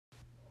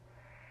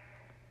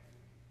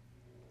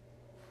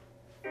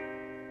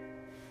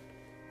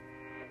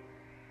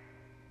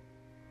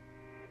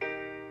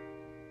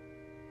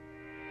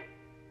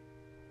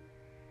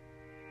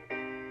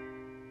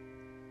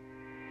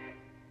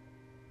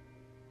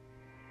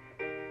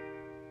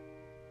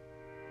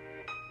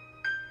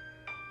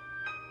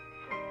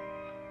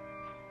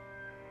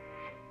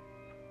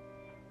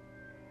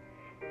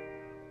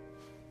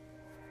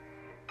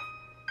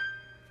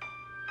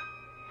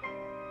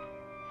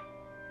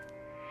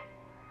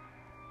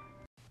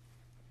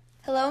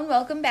Hello and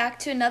welcome back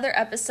to another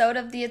episode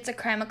of the It's a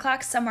Crime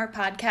O'Clock Somewhere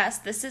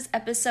podcast. This is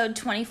episode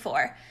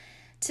 24.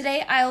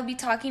 Today I will be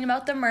talking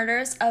about the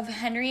murders of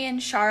Henry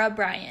and Chara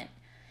Bryant.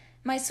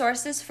 My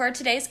sources for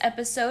today's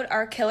episode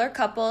are Killer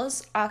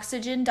Couples,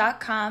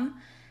 Oxygen.com,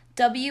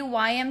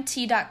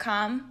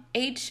 WYMT.com,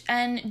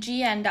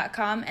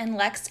 HNGN.com, and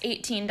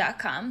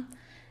Lex18.com.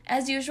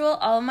 As usual,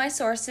 all of my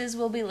sources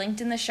will be linked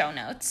in the show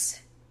notes.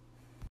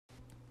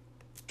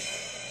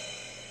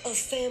 A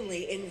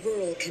family in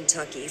rural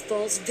Kentucky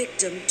falls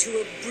victim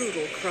to a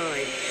brutal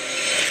crime.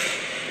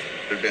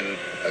 There'd been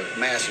a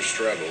massive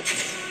struggle.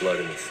 Blood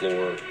on the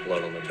floor,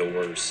 blood on the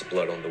doors,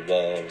 blood on the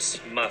walls.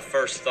 My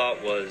first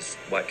thought was,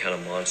 what kind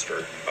of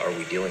monster are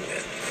we dealing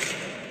with?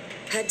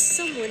 Had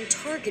someone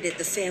targeted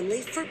the family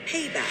for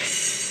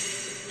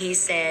payback? He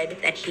said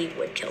that he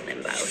would kill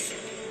them both.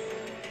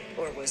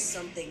 Or was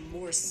something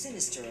more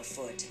sinister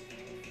afoot?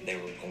 They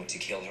were going to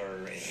kill her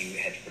and he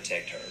had to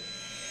protect her.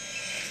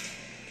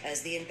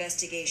 As the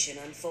investigation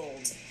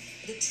unfolds,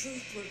 the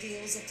truth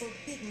reveals a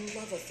forbidden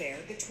love affair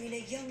between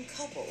a young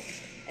couple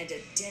and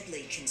a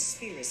deadly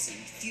conspiracy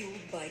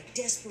fueled by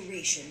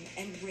desperation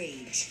and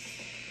rage.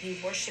 He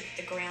worshipped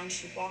the ground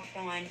she walked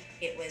on.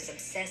 It was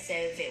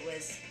obsessive. It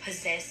was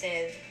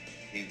possessive.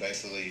 He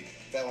basically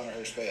fell under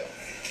her spell.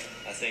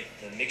 I think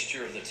the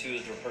mixture of the two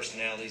of their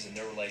personalities and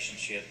their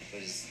relationship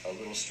was a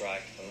little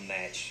strike of a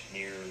match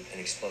near an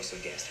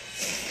explosive gas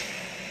station.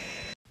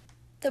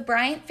 The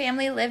Bryant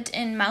family lived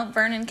in Mount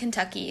Vernon,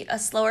 Kentucky, a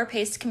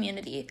slower-paced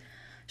community.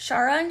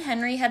 Chara and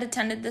Henry had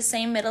attended the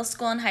same middle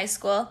school and high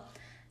school.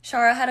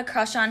 Chara had a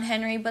crush on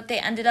Henry, but they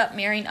ended up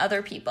marrying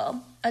other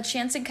people. A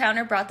chance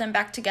encounter brought them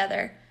back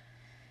together.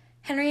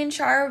 Henry and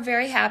Chara were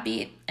very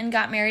happy and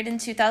got married in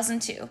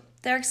 2002.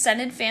 Their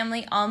extended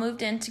family all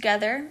moved in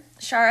together.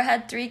 Chara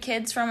had 3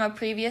 kids from a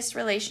previous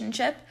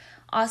relationship,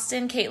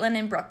 Austin, Caitlin,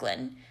 and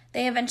Brooklyn.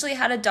 They eventually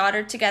had a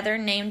daughter together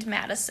named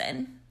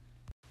Madison.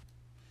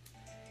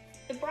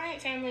 The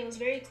Bryant family was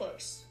very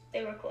close.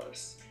 They were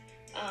close.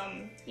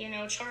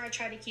 Chara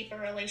tried to keep a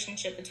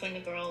relationship between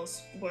the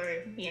girls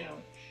where,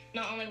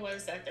 not only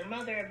was that their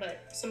mother,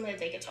 but somebody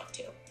they could talk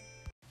to.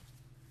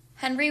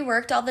 Henry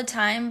worked all the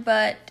time,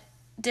 but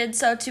did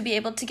so to be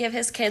able to give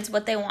his kids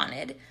what they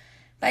wanted.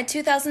 By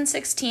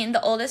 2016,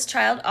 the oldest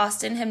child,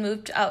 Austin, had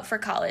moved out for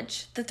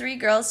college. The 3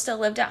 girls still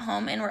lived at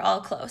home and were all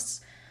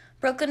close.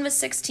 Brooklyn was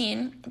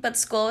 16, but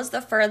school was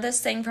the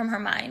furthest thing from her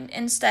mind.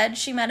 Instead,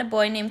 she met a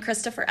boy named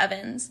Christopher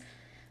Evans.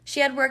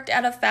 She had worked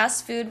at a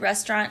fast food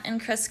restaurant, and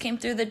Chris came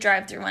through the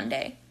drive-thru one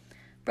day.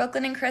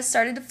 Brooklyn and Chris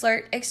started to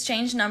flirt,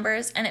 exchanged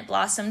numbers, and it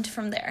blossomed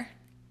from there.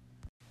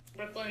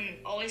 Brooklyn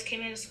always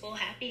came into school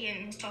happy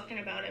and was talking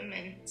about him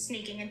and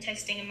sneaking and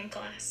texting him in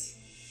class.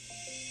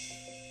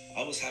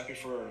 I was happy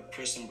for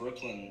Chris and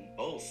Brooklyn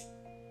both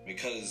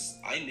because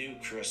I knew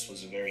Chris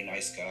was a very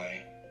nice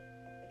guy.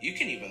 You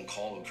can even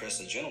call Chris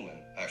a gentleman,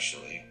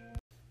 actually.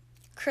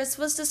 Chris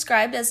was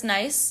described as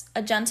nice,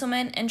 a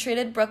gentleman, and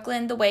treated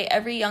Brooklyn the way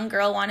every young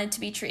girl wanted to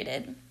be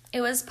treated.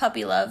 It was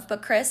puppy love,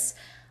 but Chris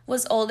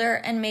was older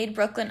and made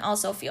Brooklyn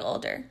also feel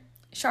older.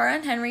 Chara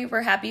and Henry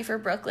were happy for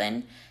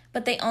Brooklyn,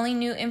 but they only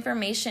knew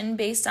information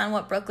based on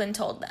what Brooklyn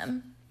told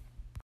them.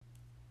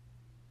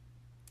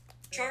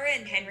 Chara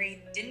and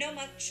Henry didn't know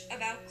much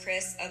about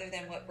Chris other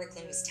than what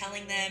Brooklyn was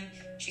telling them.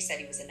 She said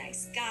he was a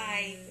nice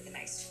guy with a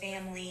nice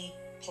family,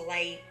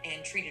 polite,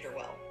 and treated her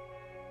well.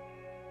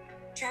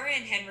 Chara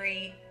and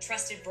Henry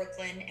trusted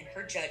Brooklyn and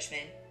her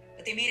judgment,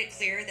 but they made it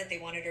clear that they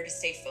wanted her to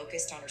stay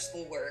focused on her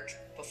schoolwork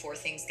before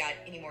things got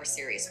any more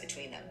serious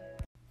between them.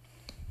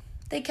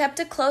 They kept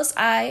a close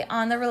eye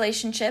on the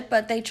relationship,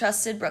 but they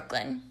trusted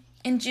Brooklyn.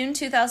 In June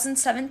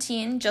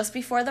 2017, just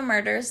before the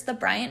murders, the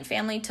Bryant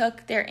family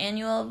took their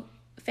annual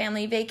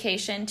family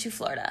vacation to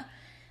Florida.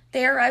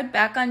 They arrived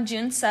back on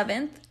June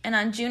 7th, and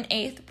on June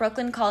 8th,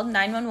 Brooklyn called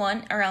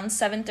 911 around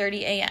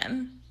 7:30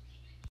 a.m.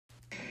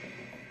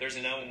 There's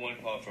a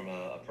 911 call from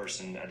a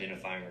person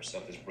identifying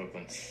herself as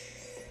Brooklyn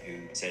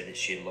who said that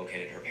she had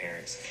located her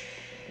parents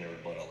and there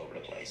was blood all over the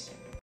place.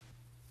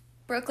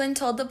 Brooklyn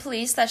told the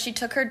police that she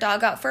took her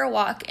dog out for a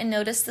walk and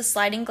noticed the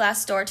sliding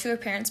glass door to her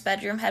parents'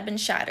 bedroom had been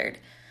shattered.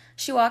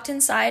 She walked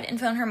inside and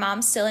found her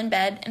mom still in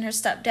bed and her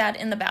stepdad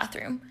in the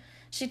bathroom.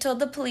 She told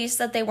the police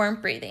that they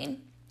weren't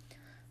breathing.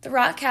 The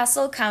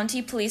Rockcastle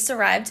County Police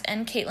arrived,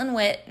 and Caitlin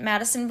Witt,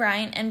 Madison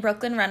Bryant, and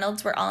Brooklyn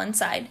Reynolds were all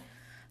inside.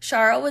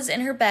 Chara was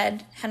in her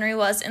bed. Henry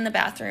was in the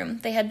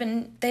bathroom. They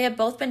had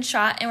both been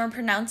shot and were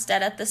pronounced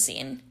dead at the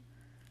scene.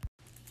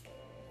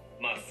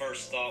 My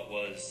first thought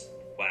was,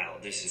 wow,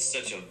 this is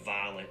such a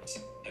violent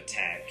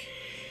attack.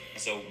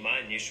 So my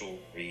initial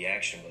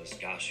reaction was,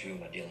 gosh, who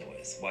am I dealing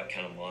with? What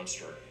kind of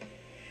monster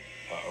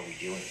are we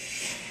dealing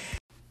with?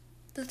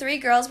 The 3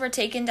 girls were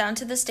taken down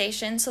to the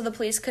station so the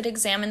police could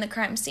examine the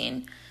crime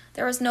scene.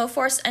 There was no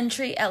forced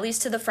entry, at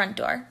least to the front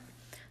door.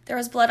 There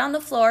was blood on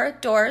the floor,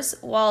 doors,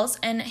 walls,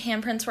 and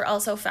handprints were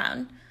also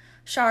found.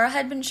 Chara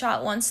had been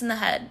shot once in the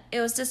head.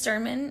 It was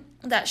determined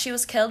that she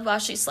was killed while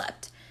she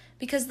slept,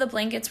 because the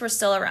blankets were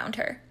still around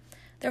her.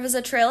 There was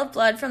a trail of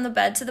blood from the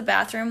bed to the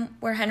bathroom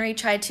where Henry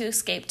tried to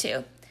escape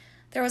to.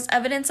 There was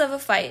evidence of a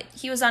fight.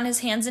 He was on his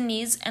hands and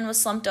knees and was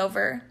slumped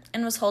over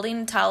and was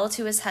holding a towel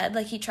to his head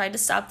like he tried to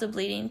stop the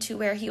bleeding to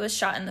where he was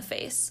shot in the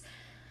face.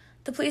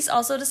 The police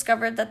also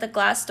discovered that the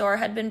glass door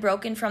had been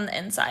broken from the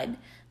inside.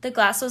 The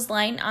glass was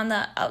lying on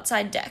the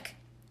outside deck.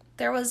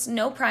 There was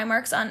no pry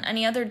marks on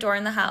any other door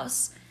in the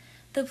house.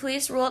 The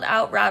police ruled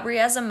out robbery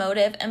as a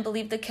motive and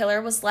believed the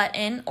killer was let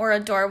in or a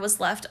door was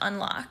left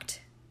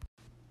unlocked.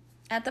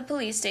 At the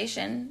police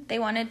station, they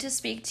wanted to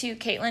speak to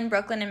Caitlin,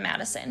 Brooklyn, and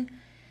Madison.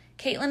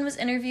 Caitlin was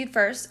interviewed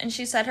first, and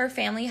she said her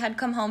family had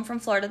come home from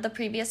Florida the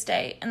previous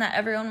day and that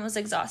everyone was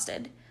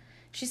exhausted.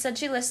 She said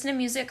she listened to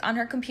music on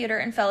her computer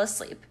and fell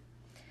asleep.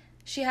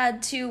 She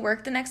had to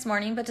work the next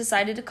morning but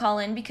decided to call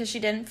in because she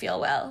didn't feel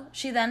well.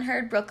 She then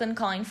heard Brooklyn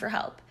calling for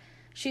help.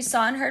 She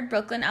saw and heard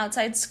Brooklyn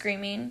outside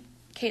screaming.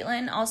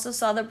 Caitlin also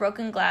saw the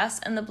broken glass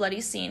and the bloody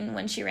scene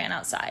when she ran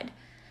outside.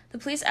 The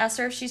police asked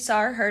her if she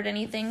saw or heard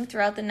anything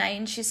throughout the night,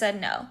 and she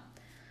said no.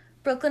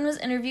 Brooklyn was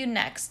interviewed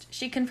next.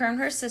 She confirmed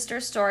her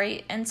sister's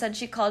story and said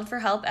she called for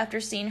help after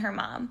seeing her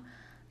mom.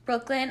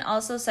 Brooklyn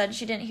also said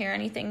she didn't hear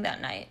anything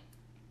that night.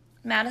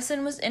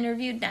 Madison was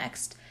interviewed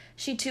next.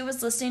 She too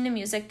was listening to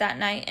music that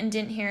night and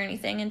didn't hear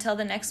anything until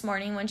the next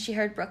morning when she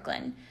heard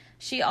Brooklyn.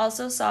 She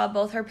also saw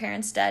both her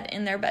parents dead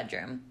in their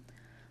bedroom.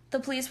 The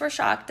police were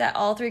shocked that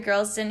all three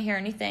girls didn't hear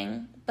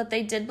anything, but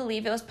they did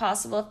believe it was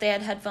possible if they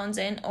had headphones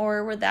in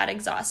or were that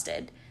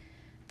exhausted.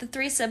 The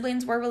three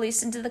siblings were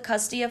released into the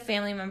custody of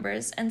family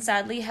members and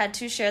sadly had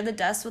to share the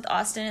deaths with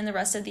Austin and the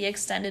rest of the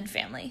extended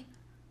family.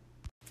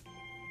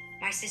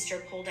 My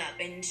sister pulled up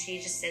and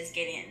she just says,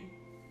 "Get in.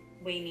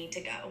 We need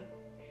to go."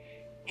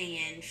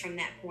 And from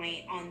that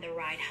point on the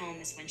ride home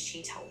is when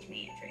she told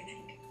me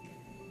everything.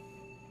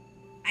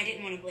 I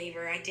didn't want to believe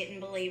her. I didn't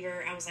believe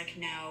her. I was like,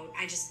 no,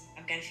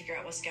 I've got to figure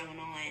out what's going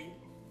on.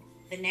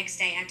 The next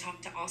day I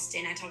talked to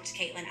Austin. I talked to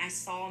Caitlin. I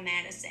saw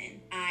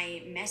Madison.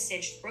 I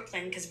messaged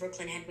Brooklyn because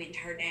Brooklyn had went to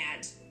her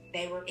dad's.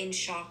 They were in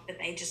shock that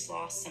they just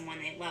lost someone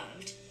they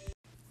loved.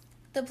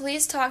 The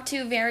police talked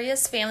to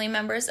various family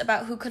members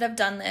about who could have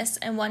done this,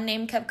 and one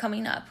name kept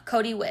coming up,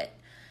 Cody Witt,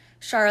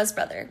 Chara's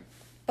brother.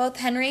 Both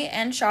Henry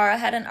and Chara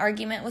had an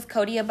argument with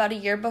Cody about a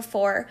year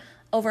before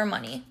over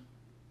money.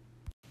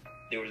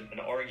 There was an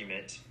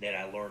argument that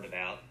I learned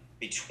about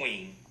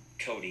between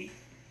Cody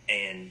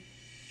and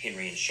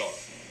Henry and Chara.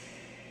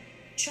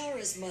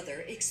 Chara's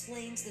mother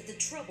explains that the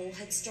trouble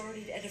had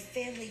started at a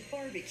family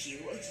barbecue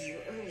a year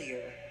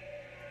earlier.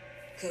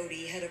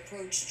 Cody had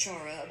approached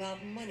Chara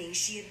about money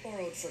she had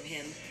borrowed from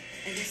him,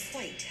 and a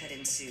fight had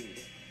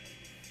ensued.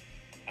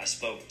 I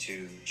spoke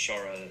to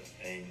Chara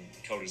and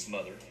Cody's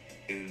mother,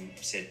 who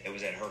said it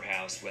was at her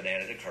house where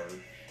that had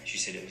occurred. She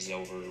said it was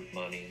over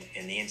money,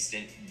 and the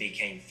incident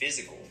became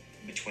physical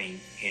between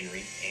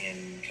Henry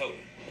and Cody.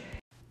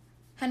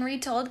 Henry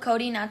told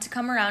Cody not to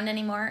come around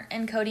anymore,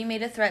 and Cody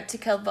made a threat to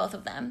kill both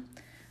of them.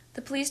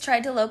 The police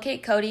tried to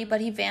locate Cody,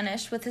 but he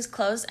vanished with his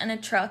clothes and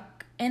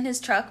his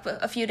truck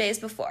a few days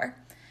before.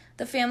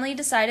 The family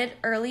decided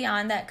early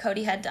on that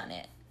Cody had done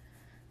it.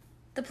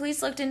 The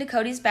police looked into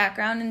Cody's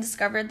background and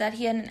discovered that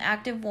he had an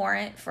active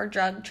warrant for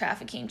drug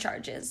trafficking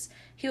charges.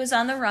 He was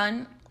on the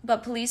run,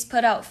 but police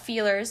put out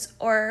feelers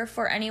or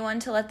for anyone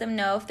to let them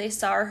know if they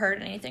saw or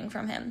heard anything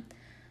from him.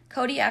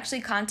 Cody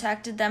actually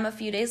contacted them a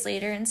few days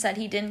later and said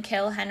he didn't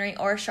kill Henry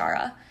or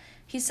Chara.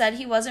 He said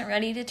he wasn't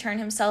ready to turn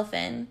himself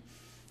in.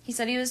 He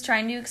said he was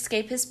trying to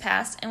escape his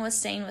past and was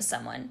staying with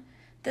someone.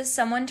 This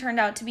someone turned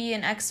out to be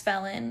an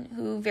ex-felon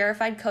who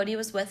verified Cody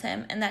was with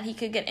him and that he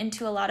could get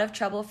into a lot of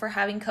trouble for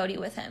having Cody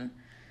with him.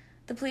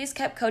 The police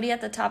kept Cody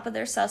at the top of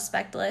their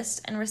suspect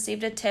list and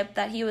received a tip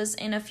that he was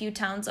in a few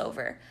towns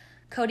over.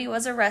 Cody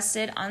was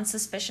arrested on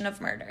suspicion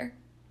of murder.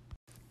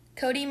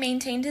 Cody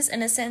maintained his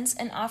innocence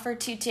and offered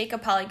to take a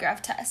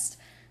polygraph test.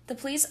 The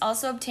police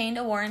also obtained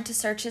a warrant to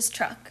search his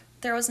truck.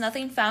 There was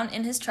nothing found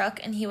in his truck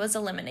and he was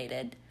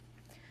eliminated.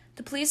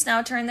 The police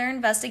now turned their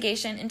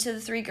investigation into the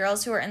three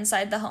girls who were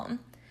inside the home.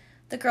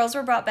 The girls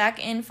were brought back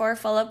in for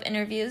follow-up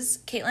interviews.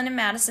 Caitlin and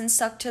Madison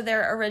stuck to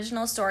their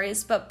original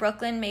stories, but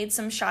Brooklyn made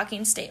some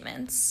shocking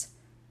statements.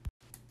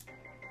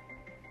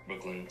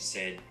 Brooklyn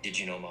said, "Did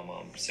you know my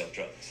mom sold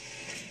drugs?"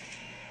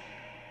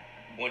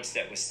 Once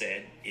that was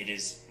said, it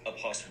is a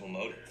possible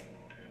motive.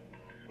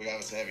 We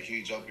obviously have a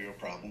huge opioid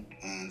problem,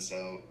 and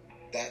so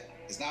that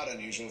is not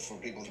unusual for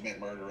people to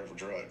commit murder over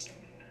drugs.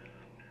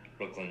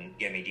 Brooklyn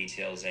gave me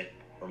details that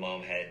her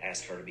mom had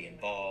asked her to be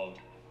involved,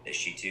 that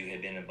she too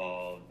had been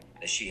involved,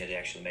 that she had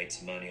actually made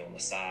some money on the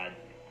side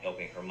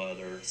helping her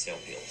mother sell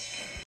pills.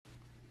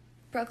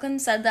 Brooklyn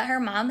said that her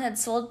mom had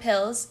sold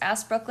pills,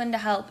 asked Brooklyn to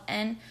help,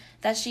 and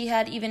that she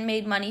had even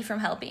made money from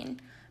helping.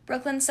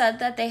 Brooklyn said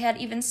that they had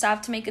even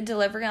stopped to make a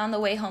delivery on the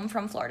way home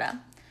from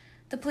Florida.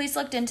 The police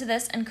looked into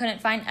this and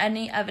couldn't find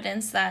any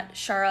evidence that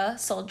Chara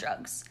sold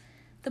drugs.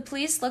 The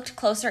police looked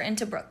closer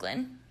into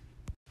Brooklyn.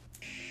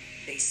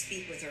 They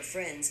speak with her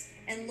friends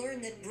and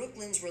learn that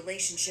Brooklyn's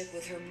relationship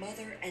with her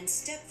mother and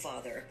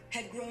stepfather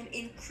had grown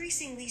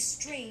increasingly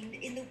strained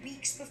in the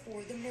weeks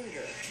before the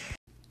murder.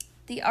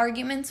 The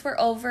arguments were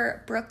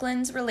over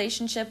Brooklyn's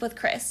relationship with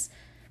Chris.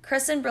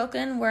 Chris and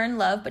Brooklyn were in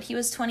love, but he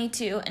was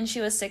 22 and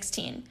she was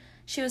 16.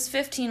 She was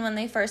 15 when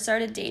they first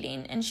started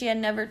dating, and she had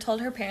never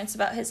told her parents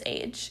about his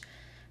age.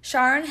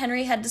 Chara and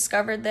Henry had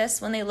discovered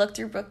this when they looked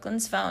through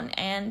Brooklyn's phone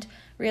and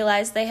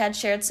realized they had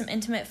shared some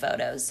intimate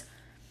photos.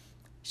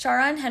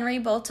 Chara and Henry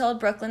both told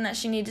Brooklyn that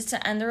she needed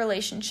to end the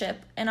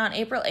relationship, and on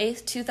April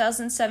 8,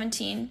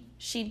 2017,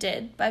 she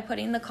did by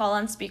putting the call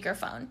on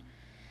speakerphone.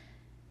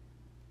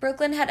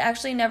 Brooklyn had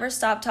actually never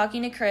stopped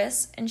talking to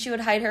Chris, and she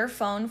would hide her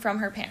phone from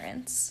her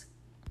parents.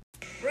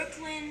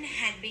 Brooklyn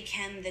had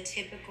become the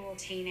typical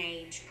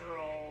teenage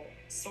girl,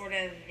 sort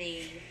of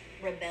the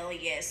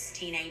rebellious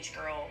teenage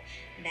girl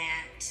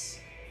that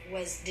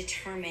was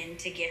determined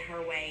to get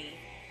her way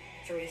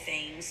through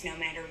things no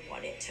matter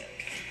what it took.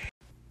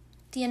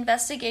 The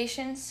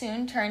investigation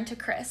soon turned to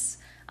Chris.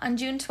 On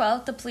June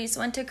 12th, the police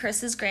went to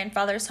Chris's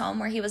grandfather's home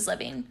where he was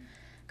living.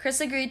 Chris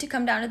agreed to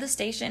come down to the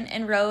station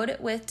and rode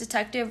with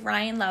Detective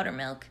Ryan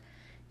Loudermilk.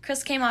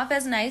 Chris came off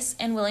as nice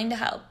and willing to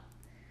help.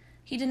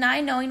 He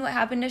denied knowing what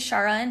happened to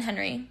Chara and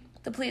Henry.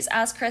 The police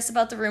asked Chris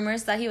about the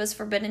rumors that he was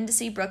forbidden to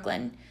see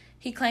Brooklyn.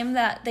 He claimed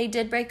that they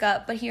did break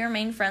up, but he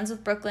remained friends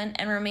with Brooklyn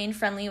and remained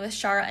friendly with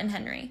Chara and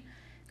Henry.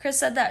 Chris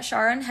said that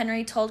Chara and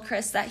Henry told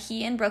Chris that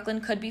he and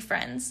Brooklyn could be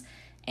friends,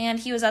 and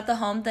he was at the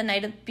home the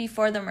night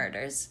before the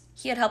murders.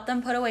 He had helped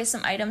them put away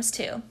some items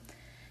too.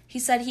 He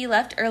said he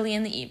left early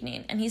in the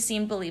evening, and he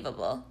seemed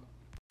believable.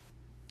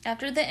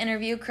 After the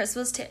interview, Chris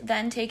was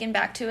then taken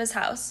back to his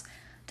house.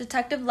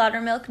 Detective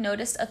Loudermilk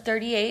noticed a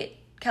 .38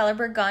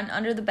 caliber gun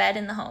under the bed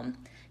in the home.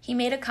 He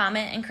made a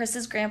comment, and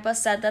Chris's grandpa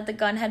said that the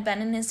gun had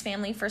been in his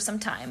family for some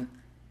time.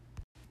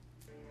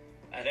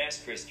 I'd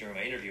asked Chris during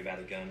my interview about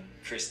a gun.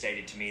 Chris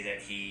stated to me that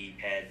he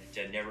had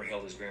never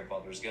held his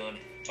grandfather's gun.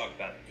 Talked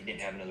about he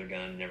didn't have another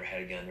gun, never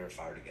had a gun, never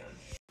fired a gun.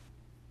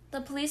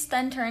 The police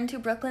then turned to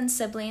Brooklyn's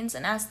siblings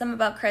and asked them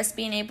about Chris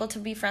being able to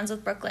be friends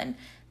with Brooklyn.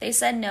 They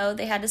said no,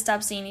 they had to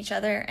stop seeing each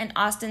other, and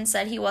Austin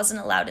said he wasn't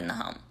allowed in the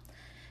home.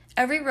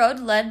 Every road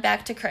led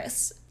back to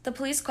Chris. The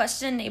police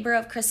questioned a neighbor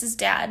of Chris's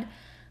dad,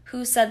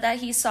 who said that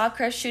he saw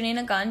Chris shooting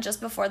a gun just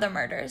before the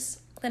murders.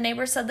 The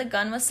neighbor said the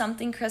gun was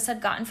something Chris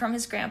had gotten from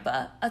his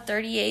grandpa, a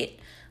 .38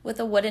 with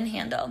a wooden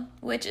handle,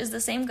 which is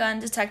the same gun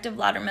Detective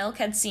Loudermilk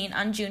had seen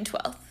on June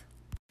 12th.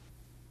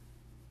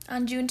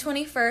 On June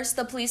 21st,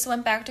 the police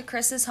went back to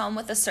Chris's home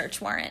with a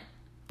search warrant.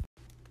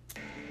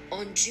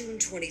 On June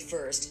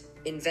 21st,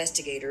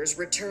 investigators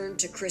returned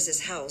to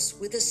Chris's house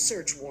with a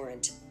search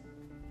warrant.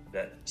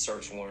 That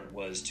search warrant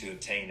was to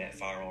obtain that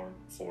firearm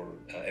for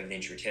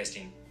evidentiary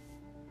testing.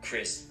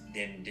 Chris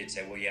then did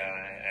say, well, yeah,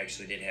 I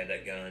actually did have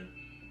that gun.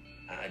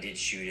 I did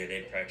shoot it. I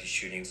did practice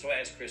shooting. So I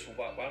asked Chris,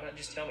 well, why not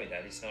just tell me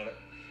that?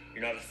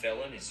 You're not a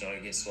felon. It's not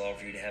against the law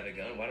for you to have a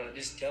gun. Why not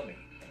just tell me?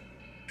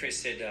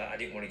 Chris said, I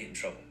didn't want to get in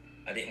trouble.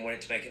 I didn't want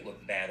it to make it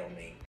look bad on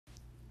me.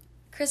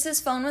 Chris's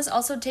phone was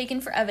also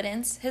taken for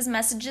evidence. His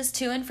messages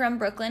to and from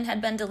Brooklyn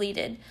had been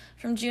deleted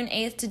from June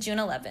 8th to June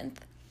 11th.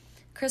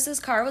 Chris's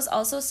car was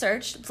also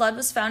searched. Blood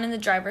was found in the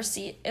driver's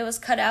seat. It was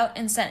cut out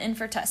and sent in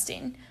for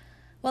testing.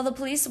 While the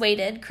police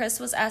waited, Chris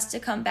was asked to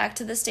come back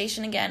to the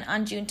station again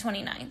on June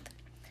 29th.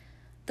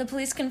 The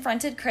police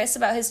confronted Chris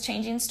about his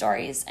changing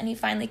stories, and he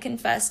finally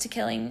confessed to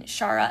killing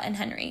Chara and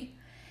Henry.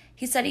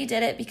 He said he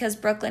did it because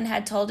Brooklyn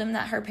had told him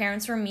that her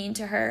parents were mean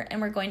to her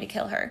and were going to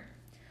kill her.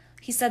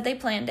 He said they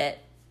planned it.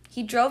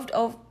 He drove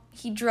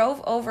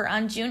over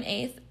on June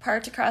 8th,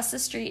 parked across the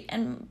street,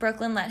 and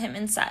Brooklyn let him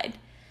inside.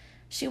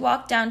 She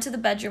walked down to the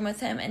bedroom with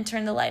him and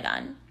turned the light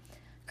on.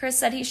 Chris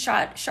said he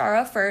shot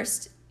Chara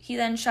first. He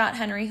then shot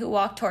Henry, who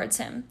walked towards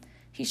him.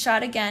 He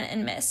shot again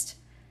and missed.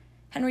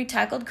 Henry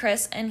tackled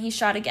Chris, and he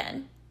shot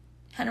again.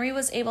 Henry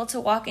was able to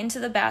walk into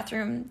the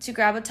bathroom to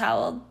grab a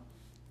towel,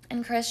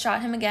 and Chris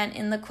shot him again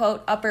in the,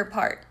 quote, upper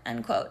part,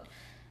 end quote,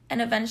 and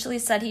eventually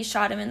said he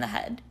shot him in the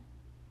head.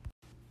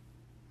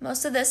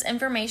 Most of this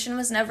information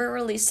was never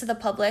released to the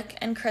public,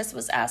 and Chris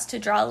was asked to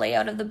draw a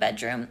layout of the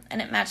bedroom,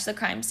 and it matched the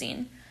crime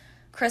scene.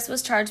 Chris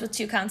was charged with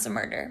 2 counts of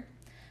murder.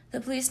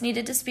 The police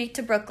needed to speak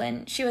to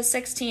Brooklyn. She was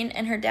 16,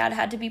 and her dad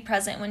had to be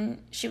present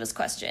when she was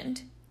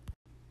questioned.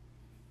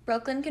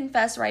 Brooklyn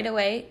confessed right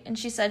away, and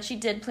she said she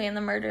did plan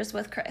the murders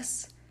with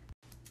Chris.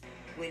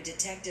 When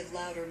Detective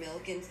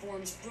Loudermilk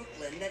informs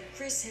Brooklyn that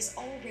Chris has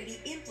already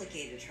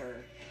implicated her,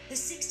 the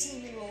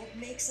 16-year-old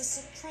makes a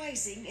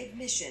surprising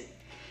admission.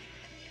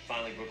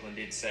 Finally, Brooklyn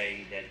did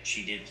say that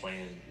she did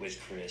plan with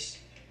Chris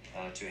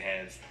to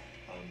have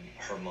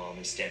her mom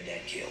and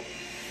stepdad killed.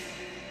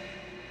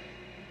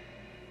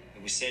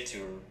 It was said to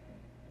her,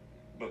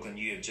 Brooklyn,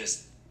 you have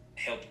just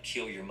helped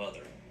kill your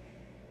mother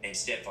and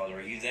stepfather.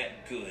 Are you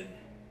that good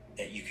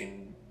that you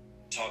can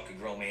talk a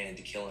grown man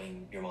into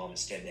killing your mom and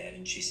stepdad?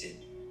 And she said,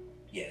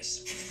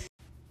 yes.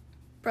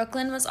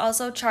 Brooklyn was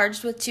also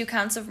charged with 2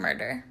 counts of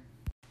murder.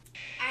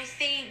 I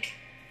think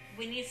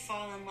when you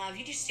fall in love,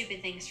 you do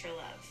stupid things for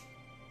love.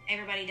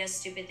 Everybody does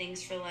stupid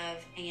things for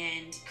love,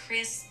 and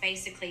Chris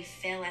basically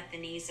fell at the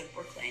knees of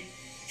Brooklyn.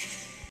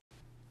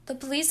 The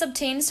police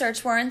obtained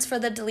search warrants for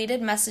the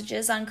deleted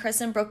messages on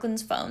Chris and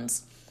Brooklyn's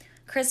phones.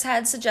 Chris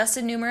had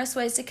suggested numerous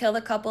ways to kill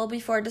the couple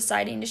before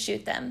deciding to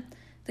shoot them.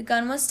 The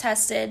gun was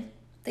tested.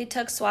 They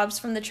took swabs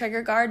from the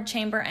trigger guard,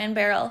 chamber, and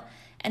barrel,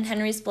 and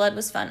Henry's blood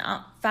was found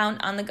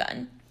on the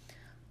gun.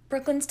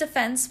 Brooklyn's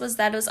defense was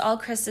that it was all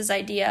Chris's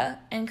idea,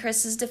 and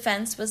Chris's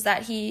defense was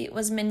that he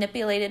was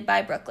manipulated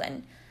by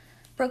Brooklyn.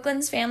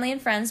 Brooklyn's family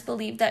and friends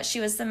believed that she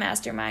was the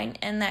mastermind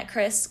and that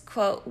Chris,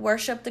 quote,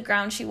 worshipped the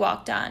ground she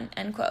walked on,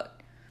 end quote.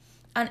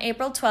 On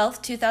April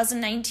 12,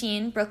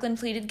 2019, Brooklyn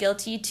pleaded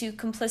guilty to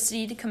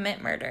complicity to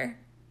commit murder.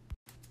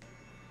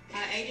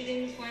 I aided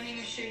in the planning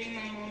of shooting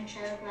my mom,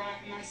 Chara Bryant,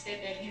 and my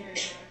stepdad, Henry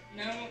Bryant.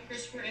 Knowing what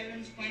Christopher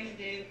Evans planned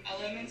to do, I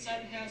left him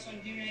inside the house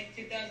on June 8,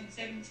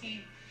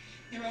 2017,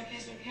 in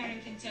Rochester County,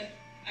 Kentucky.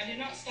 I did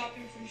not stop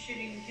him from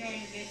shooting and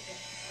killing the victim.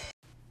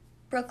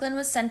 Brooklyn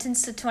was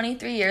sentenced to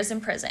 23 years in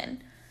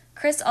prison.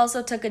 Chris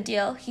also took a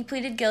deal. He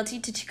pleaded guilty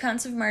to 2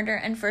 counts of murder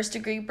and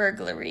first-degree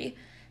burglary.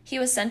 He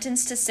was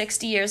sentenced to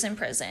 60 years in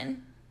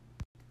prison.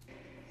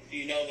 Do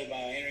you know that by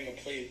entering a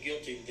plea of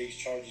guilty to these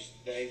charges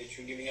today that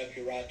you're giving up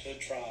your right to a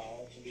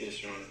trial?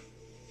 Yes, Your Honor.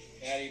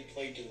 How do you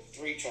plead to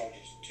 3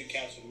 charges? 2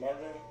 counts of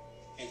murder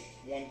and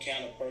 1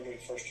 count of burglary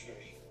first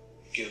degree?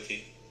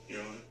 Guilty,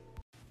 Your Honor.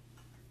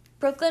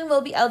 Brooklyn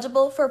will be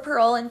eligible for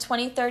parole in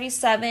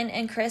 2037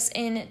 and Chris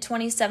in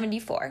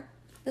 2074.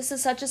 This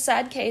is such a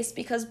sad case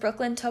because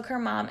Brooklyn took her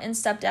mom and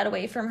stepdad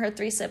away from her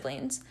 3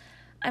 siblings.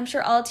 I'm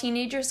sure all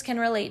teenagers can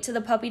relate to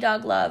the puppy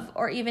dog love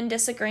or even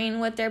disagreeing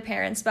with their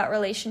parents about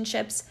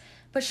relationships,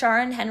 but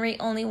Chara and Henry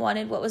only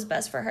wanted what was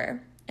best for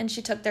her, and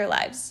she took their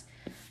lives.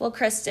 Well,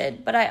 Chris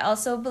did, but I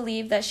also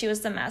believe that she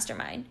was the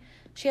mastermind.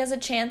 She has a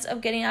chance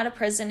of getting out of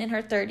prison in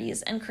her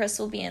 30s, and Chris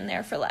will be in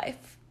there for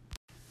life.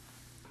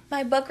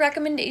 My book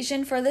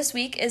recommendation for this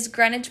week is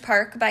Greenwich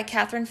Park by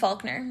Katherine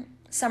Faulkner.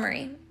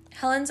 Summary: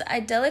 Helen's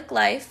idyllic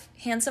life,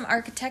 handsome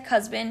architect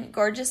husband,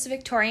 gorgeous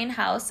Victorian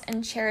house,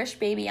 and cherished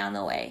baby on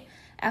the way,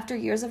 after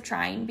years of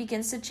trying,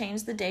 begins to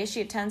change the day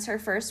she attends her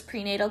first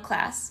prenatal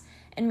class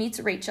and meets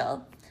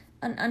Rachel,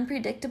 an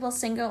unpredictable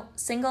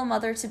single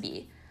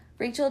mother-to-be.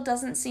 Rachel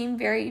doesn't seem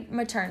very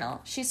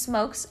maternal. She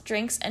smokes,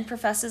 drinks, and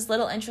professes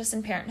little interest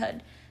in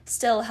parenthood.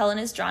 Still, Helen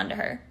is drawn to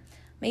her.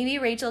 Maybe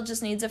Rachel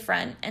just needs a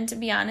friend, and to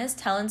be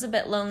honest, Helen's a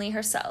bit lonely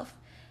herself.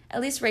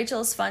 At least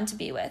Rachel is fun to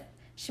be with.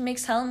 She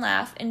makes Helen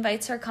laugh,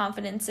 invites her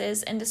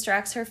confidences, and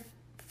distracts her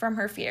from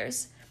her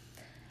fears.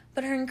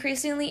 But her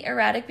increasingly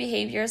erratic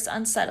behavior is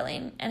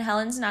unsettling, and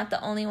Helen's not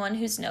the only one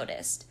who's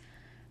noticed.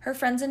 Her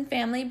friends and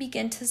family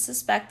begin to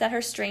suspect that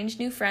her strange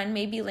new friend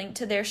may be linked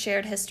to their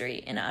shared history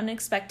in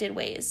unexpected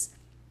ways.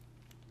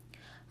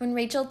 When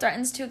Rachel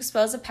threatens to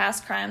expose a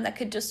past crime that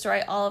could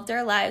destroy all of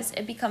their lives,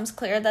 it becomes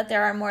clear that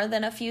there are more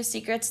than a few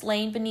secrets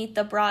laying beneath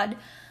the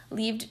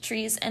broad-leaved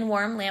trees and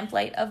warm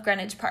lamplight of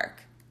Greenwich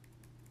Park.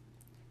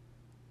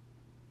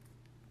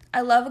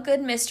 I love a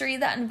good mystery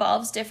that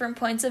involves different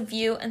points of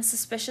view and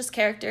suspicious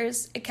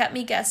characters. It kept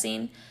me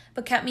guessing,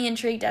 but kept me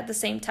intrigued at the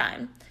same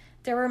time.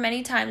 There were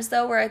many times,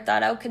 though, where I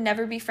thought I could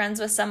never be friends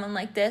with someone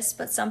like this,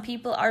 but some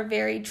people are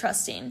very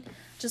trusting.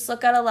 Just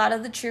look at a lot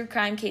of the true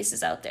crime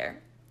cases out there.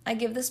 I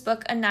give this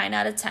book a 9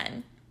 out of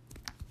 10.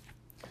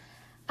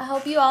 I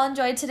hope you all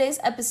enjoyed today's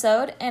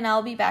episode, and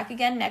I'll be back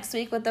again next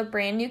week with a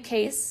brand new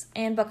case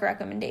and book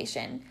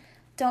recommendation.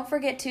 Don't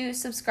forget to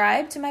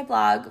subscribe to my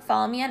blog,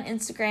 follow me on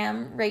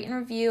Instagram, rate and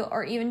review,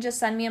 or even just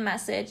send me a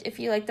message if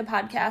you like the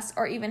podcast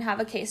or even have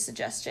a case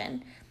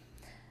suggestion.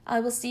 I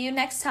will see you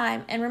next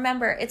time, and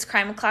remember, it's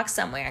crime o'clock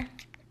somewhere.